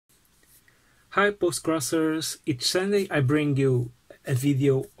Hi Postcrossers, each Sunday I bring you a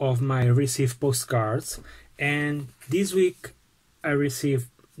video of my received postcards, and this week I received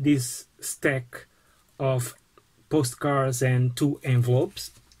this stack of postcards and 2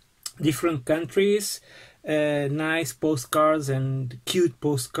 envelopes, different countries, nice postcards and cute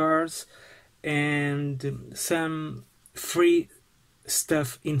postcards, and some free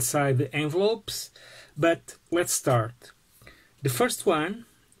stuff inside the envelopes. But let's start. The first one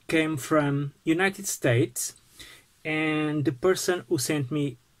came from United States, and the person who sent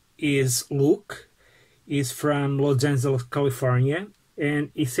me is Luke. He's from Los Angeles, California,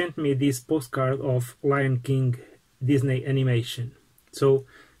 and he sent me this postcard of Lion King Disney animation. So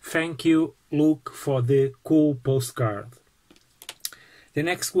thank you, Luke, for the cool postcard. The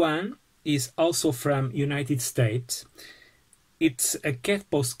next one is also from United States. It's a cat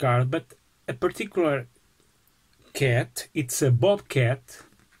postcard, but a particular cat. It's a bobcat.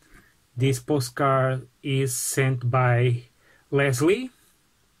 This postcard is sent by Leslie,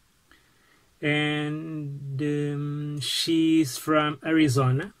 and she's from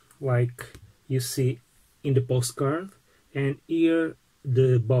Arizona, like you see in the postcard, and here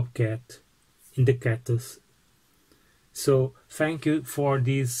the bobcat in the cactus. So thank you for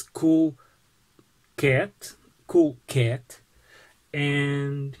this cool cat,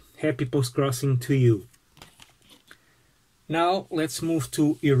 and happy postcrossing to you. Now let's move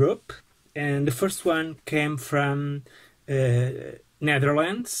to Europe, and the first one came from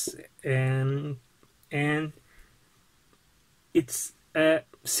Netherlands, and it's a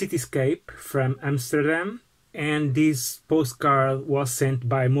cityscape from Amsterdam, and this postcard was sent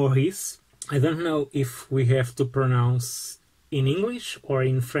by Maurice. I don't know if we have to pronounce in English or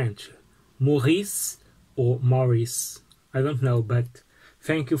in French, Maurice or Maurice, I don't know, but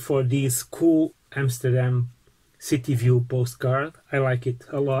thank you for this cool Amsterdam city view postcard. I like it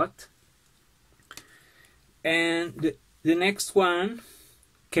a lot. And the next one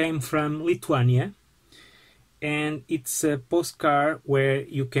came from Lithuania, and it's a postcard where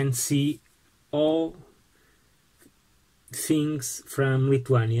you can see all things from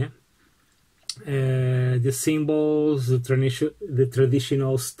Lithuania, the symbols, the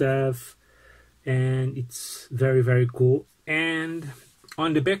traditional stuff, and it's very cool. And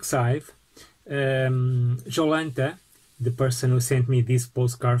on the back side, Jolanta, the person who sent me this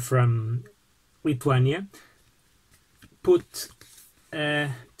postcard from Lithuania, put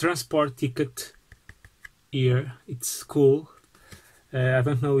a transport ticket here. It's cool. I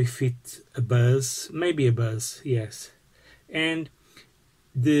don't know if it's a bus, maybe a bus, yes. And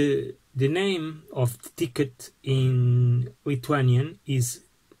the name of the ticket in Lithuanian is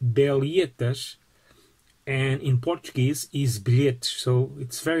bilhetas, and in Portuguese is bilhete. So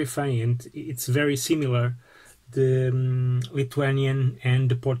it's very funny, and it's very similar. The Lithuanian and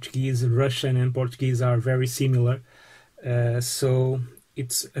the Portuguese, Russian and Portuguese are very similar. So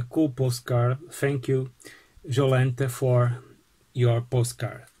it's a cool postcard. Thank you, Jolanta, for your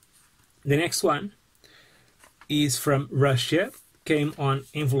postcard. The next one is from Russia, came on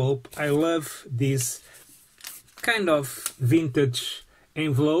envelope. I love these kind of vintage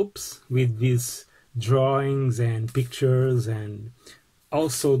envelopes with these drawings and pictures, and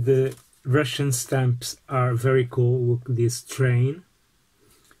also the Russian stamps are very cool. Look, this train.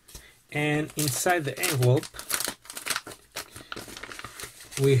 And inside the envelope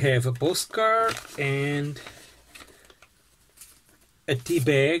we have a postcard and a tea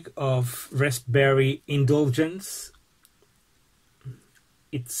bag of raspberry indulgence.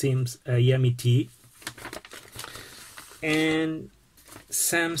 It seems a yummy tea. And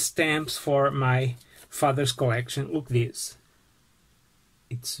some stamps for my father's collection. Look this.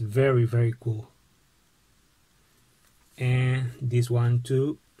 It's very cool. And this one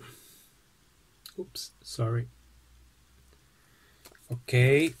too. Oops, sorry.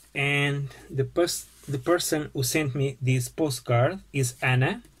 Okay, and the person who sent me this postcard is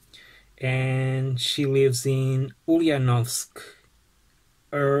Anna, and she lives in Ulyanovsk.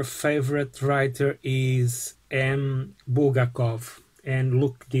 Her favorite writer is M. Bulgakov. And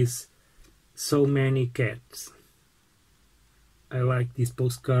look this, so many cats. I like this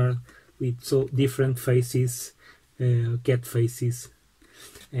postcard with so different faces, cat faces,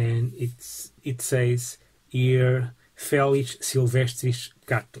 and it says here Felis Silvestris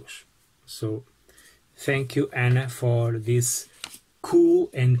Gatos. So thank you, Anna, for this cool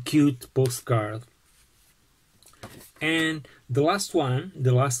and cute postcard. And the last one,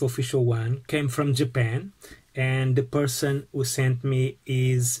 the last official one, came from Japan, and the person who sent me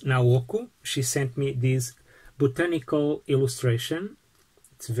is Naoko. She sent me this botanical illustration.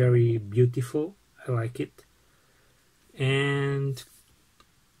 It's very beautiful. I like it. And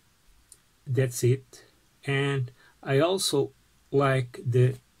that's it. And I also like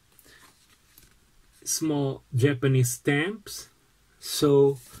the small Japanese stamps.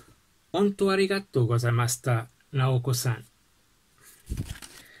 So, 本当ありがとうございました、Naoko-san.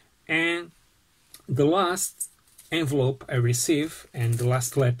 And the last envelope I received and the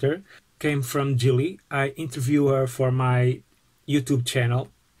last letter came from Julie. I interviewed her for my YouTube channel.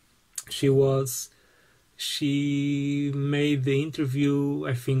 She made the interview,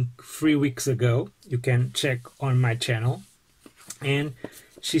 I think, 3 weeks ago. You can check on my channel. And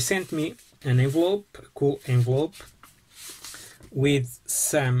she sent me an envelope, a cool envelope, with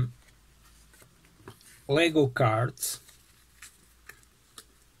some Lego cards.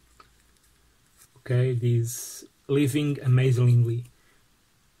 Okay, these Living Amazingly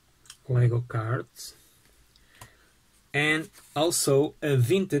Lego cards. And also a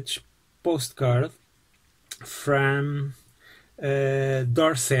vintage postcard from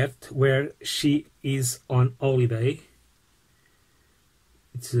Dorset, where she is on holiday.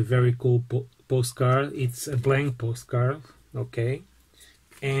 It's a very cool postcard. It's a blank postcard, okay?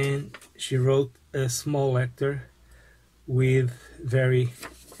 And she wrote a small letter with very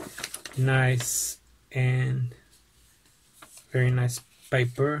nice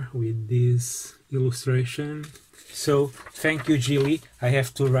paper with this illustration. So thank you, Julie. I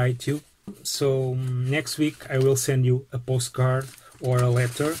have to write you. So next week I will send you a postcard or a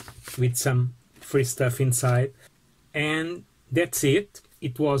letter with some free stuff inside. And that's it.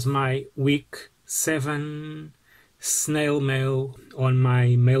 It was my week 7 snail mail on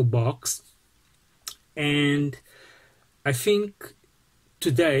my mailbox. And I think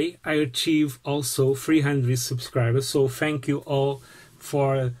today I achieved also 300 subscribers. So thank you all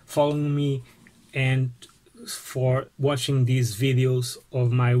for following me and for watching these videos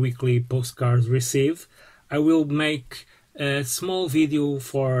of my weekly postcards received. I will make a small video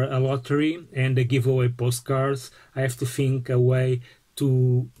for a lottery and a giveaway postcards. I have to think a way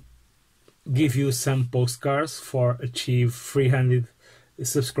to give you some postcards for achieve 300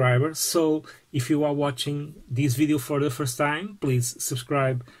 subscribers. So if you are watching this video for the first time, please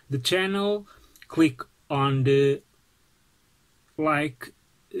subscribe the channel, click on the like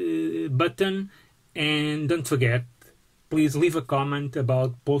button, and don't forget, please leave a comment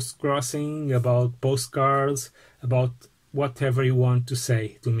about Postcrossing, about postcards, about whatever you want to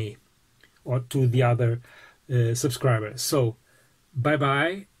say to me or to the other subscribers. So bye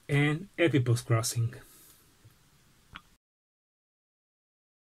bye and happy Postcrossing.